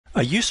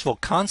A useful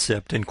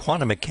concept in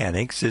quantum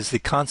mechanics is the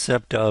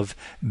concept of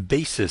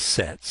basis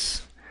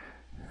sets.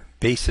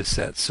 Basis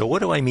sets. So what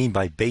do I mean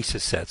by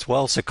basis sets?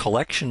 Well, it's a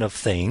collection of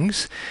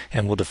things,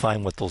 and we'll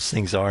define what those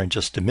things are in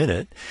just a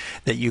minute,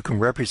 that you can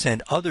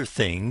represent other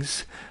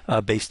things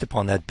based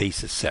upon that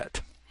basis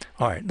set.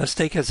 All right, let's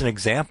take as an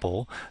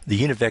example the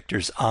unit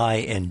vectors I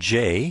and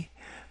j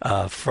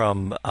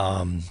from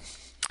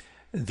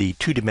the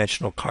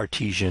two-dimensional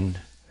Cartesian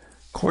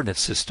coordinate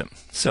system.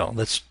 So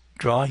let's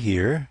draw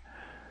here.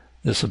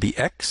 This will be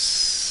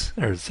x,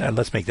 or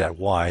let's make that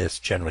y. That's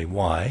generally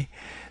y.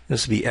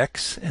 This will be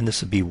x, and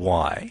this will be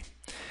y.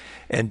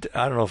 And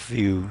I don't know if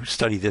you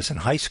study this in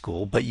high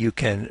school, but you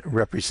can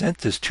represent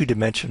this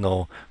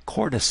two-dimensional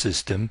coordinate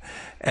system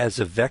as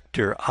a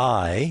vector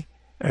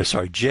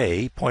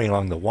j, pointing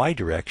along the y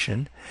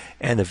direction,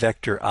 and a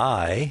vector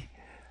I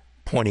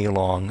pointing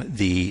along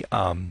the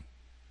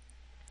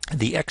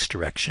x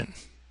direction.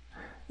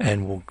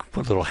 And we'll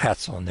put little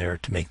hats on there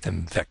to make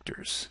them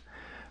vectors.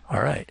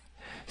 All right.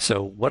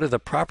 So what are the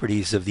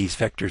properties of these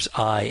vectors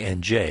I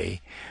and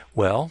j?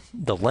 Well,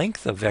 the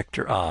length of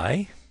vector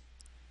I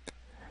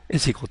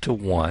is equal to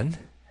 1,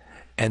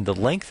 and the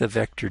length of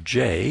vector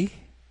j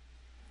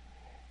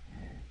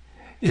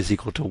is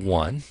equal to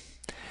 1,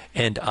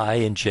 and I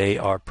and j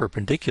are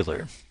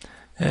perpendicular.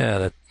 Yeah,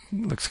 that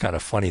looks kind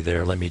of funny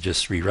there. Let me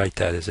just rewrite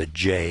that as a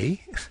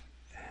j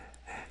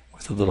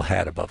with a little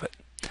hat above it.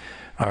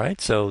 All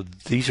right, so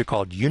these are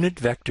called unit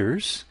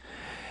vectors.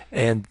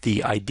 And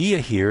the idea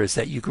here is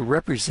that you could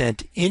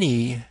represent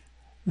any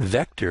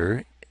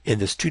vector in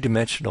this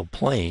two-dimensional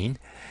plane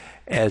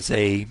as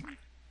a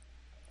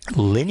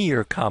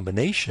linear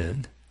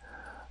combination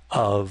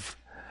of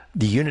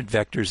the unit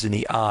vectors in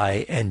the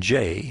I and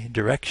j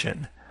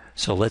direction.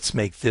 So let's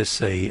make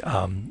this a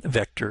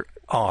vector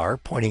r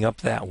pointing up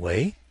that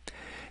way.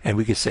 And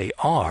we could say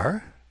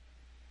r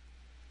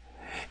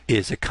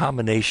is a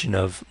combination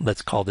of,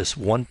 let's call this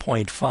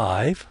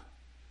 1.5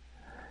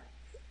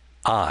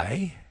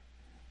 I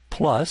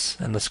plus,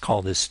 and let's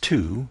call this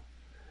 2.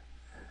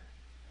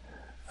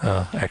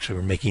 Actually,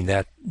 we're making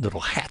that little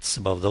hats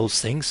above those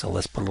things, so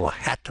let's put a little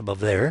hat above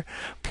there,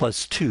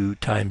 plus 2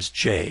 times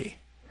j.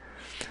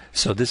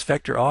 So this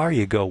vector r,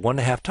 you go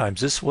 1.5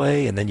 times this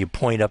way, and then you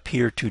point up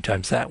here 2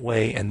 times that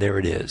way, and there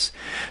it is.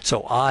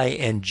 So I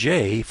and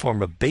j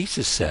form a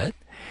basis set.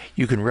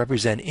 You can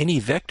represent any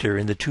vector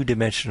in the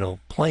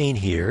two-dimensional plane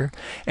here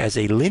as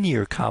a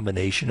linear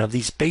combination of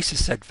these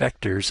basis set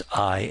vectors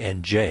I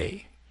and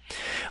j.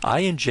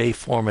 I and j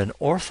form an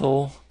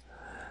orthonormal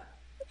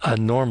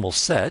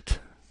set.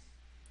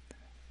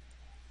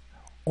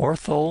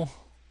 Orthonormal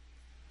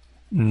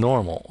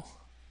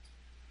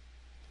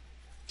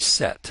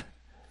set.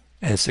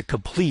 And it's a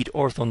complete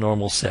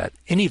orthonormal set.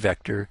 Any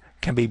vector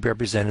can be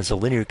represented as a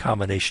linear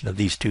combination of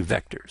these two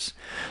vectors.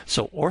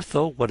 So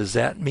ortho, what does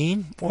that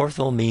mean?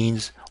 Ortho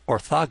means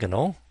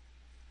orthogonal.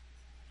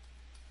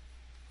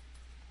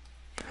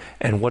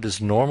 And what does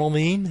normal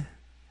mean?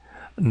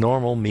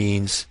 Normal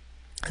means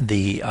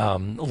the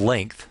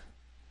length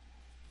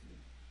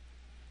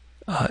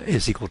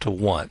is equal to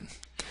 1.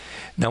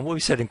 Now what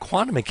we said in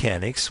quantum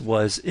mechanics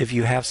was if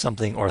you have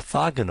something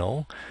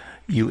orthogonal,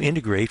 you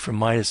integrate from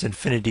minus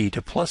infinity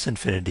to plus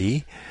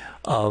infinity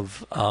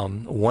of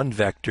one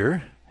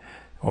vector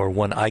or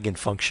one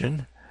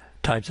eigenfunction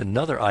times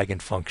another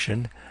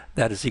eigenfunction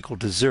that is equal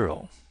to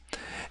 0.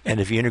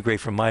 And if you integrate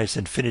from minus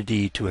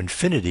infinity to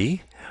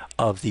infinity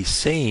of the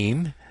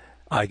same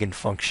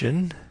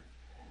eigenfunction,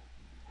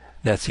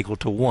 that's equal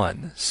to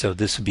 1. So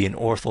this would be an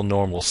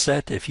orthonormal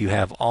set if you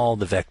have all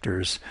the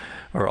vectors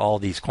or all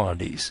these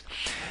quantities.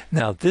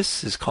 Now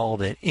this is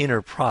called an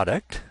inner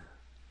product.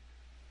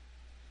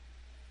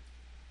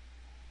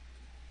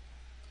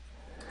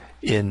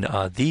 In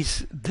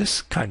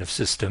this kind of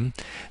system,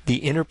 the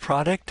inner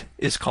product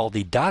is called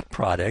the dot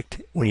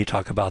product when you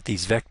talk about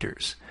these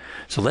vectors.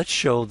 So let's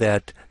show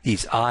that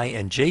these I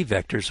and j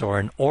vectors are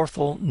an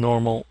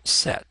orthonormal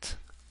set.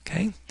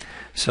 Okay,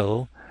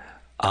 so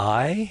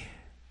I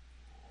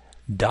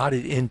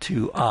dotted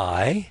into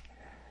I,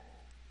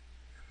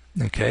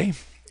 okay,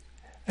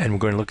 and we're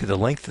going to look at the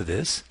length of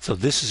this. So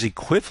this is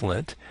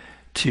equivalent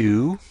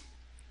to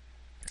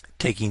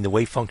taking the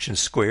wave function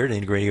squared and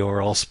integrating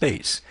over all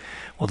space.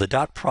 Well, the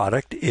dot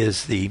product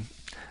is the,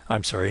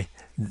 I'm sorry,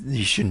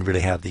 you shouldn't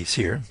really have these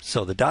here.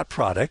 So the dot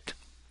product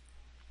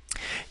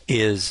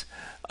is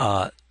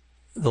the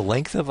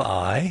length of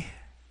I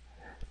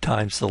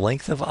times the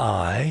length of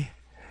I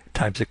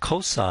times the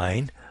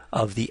cosine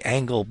of the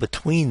angle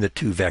between the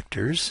two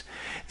vectors.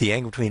 The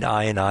angle between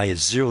I and I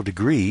is 0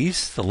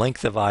 degrees. The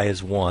length of I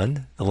is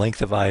 1. The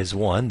length of I is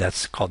 1.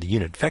 That's called the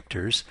unit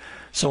vectors.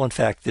 So in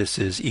fact, this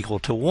is equal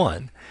to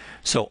 1.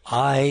 So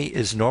I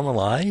is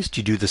normalized.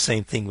 You do the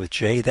same thing with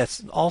j.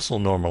 That's also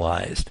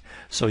normalized.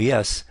 So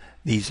yes,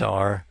 these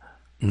are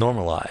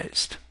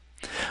normalized.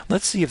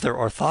 Let's see if they're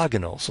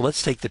orthogonal. So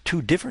let's take the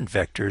two different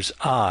vectors,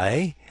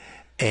 I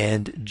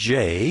and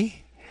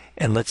j,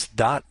 and let's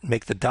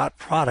make the dot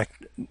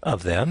product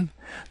of them.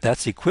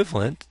 That's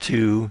equivalent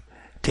to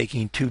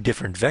taking two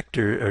different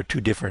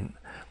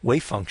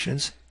wave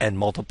functions and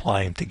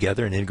multiplying them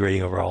together and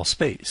integrating over all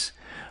space.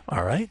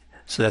 All right,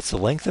 so that's the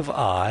length of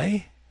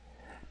I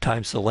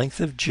times the length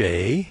of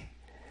j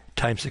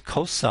times the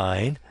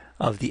cosine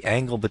of the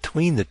angle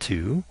between the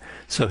two.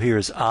 So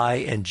here's I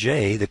and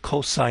j. The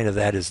cosine of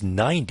that is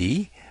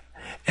 90,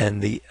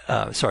 and the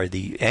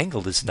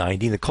angle is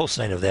 90, and the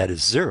cosine of that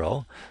is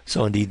 0.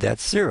 So indeed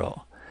that's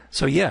 0.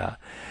 So yeah,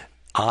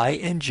 I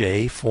and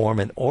j form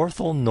an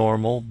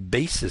orthonormal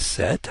basis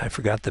set. I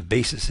forgot the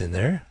basis in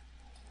there.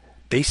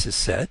 Basis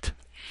set,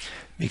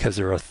 because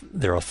they're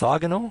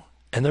orthogonal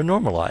and they're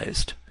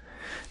normalized.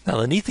 Now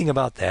the neat thing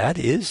about that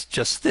is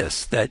just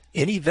this, that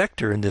any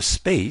vector in this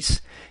space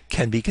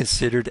can be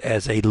considered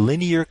as a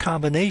linear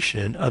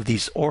combination of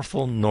these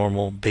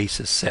orthonormal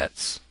basis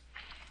sets.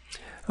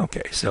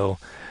 Okay, so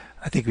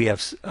I think we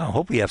have, I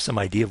hope we have some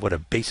idea of what a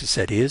basis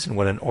set is and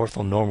what an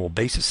orthonormal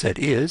basis set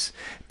is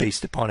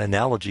based upon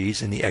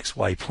analogies in the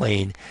xy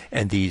plane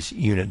and these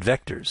unit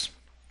vectors.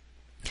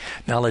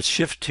 Now let's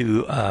shift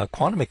to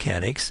quantum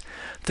mechanics.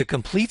 The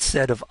complete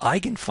set of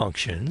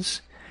eigenfunctions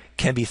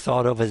can be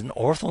thought of as an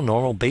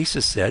orthonormal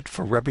basis set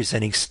for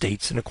representing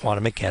states in a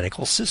quantum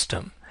mechanical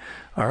system.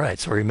 All right,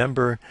 so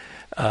remember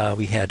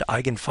we had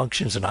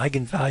eigenfunctions and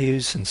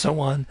eigenvalues and so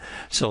on.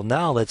 So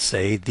now let's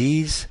say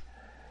these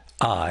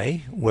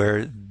I,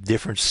 where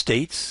different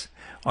states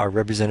are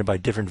represented by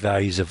different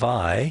values of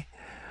I,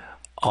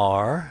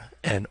 are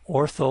an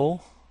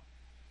orthonormal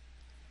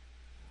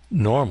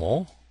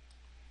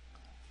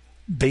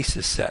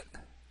basis set.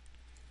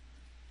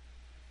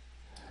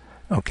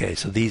 Okay,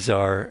 so these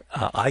are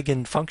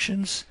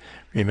eigenfunctions.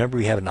 Remember,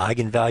 we have an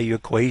eigenvalue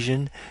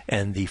equation,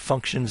 and the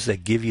functions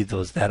that give you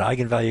that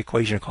eigenvalue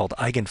equation are called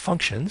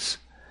eigenfunctions.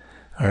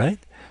 All right,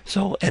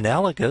 so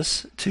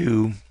analogous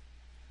to,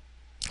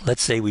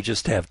 let's say we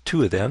just have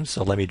two of them.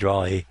 So let me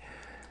draw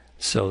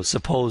so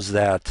suppose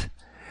that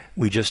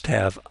we just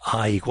have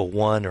I equal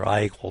 1 or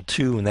I equal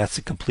 2, and that's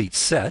a complete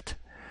set.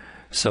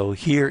 So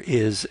here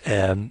is,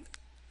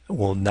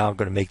 we're now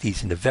going to make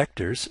these into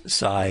vectors,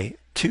 psi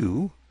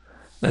 2.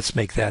 Let's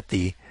make that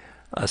the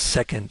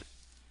second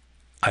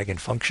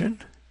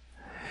eigenfunction.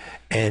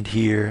 And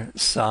here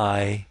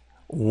psi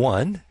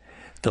 1.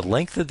 The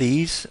length of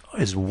these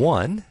is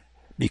 1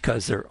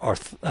 because they're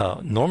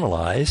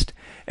normalized,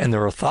 and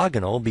they're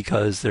orthogonal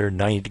because they're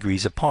 90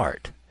 degrees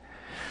apart.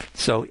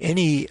 So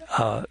any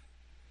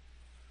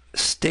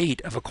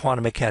state of a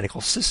quantum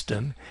mechanical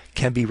system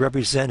can be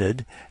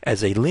represented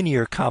as a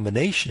linear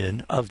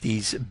combination of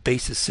these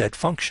basis set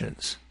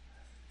functions.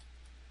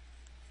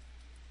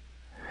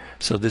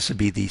 So this would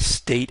be the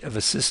state of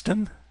a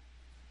system.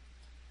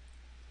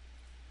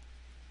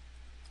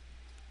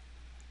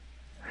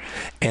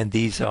 And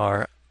these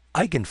are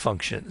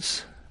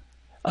eigenfunctions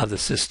of the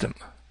system.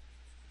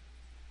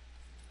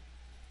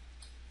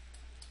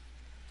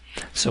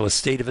 So a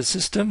state of a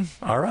system,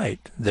 all right,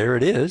 there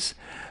it is.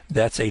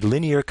 That's a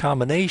linear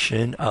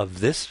combination of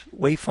this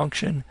wave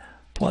function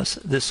plus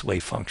this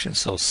wave function.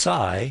 So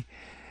psi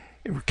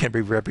can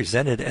be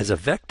represented as a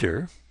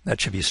vector. That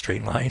should be a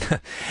straight line.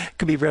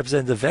 Could be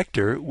represented as a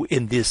vector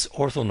in this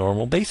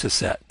orthonormal basis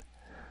set.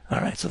 All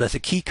right, so that's a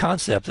key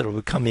concept that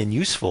will come in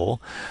useful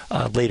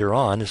later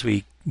on as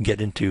we get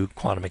into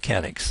quantum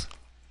mechanics.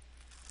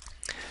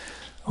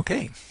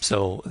 Okay,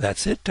 so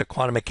that's it.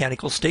 Quantum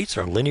mechanical states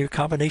are linear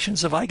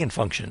combinations of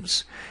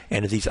eigenfunctions.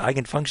 And if these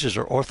eigenfunctions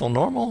are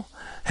orthonormal,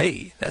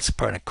 hey, that's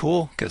kind of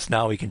cool, because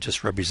now we can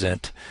just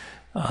represent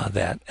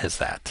that as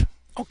that.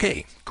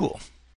 Okay, cool.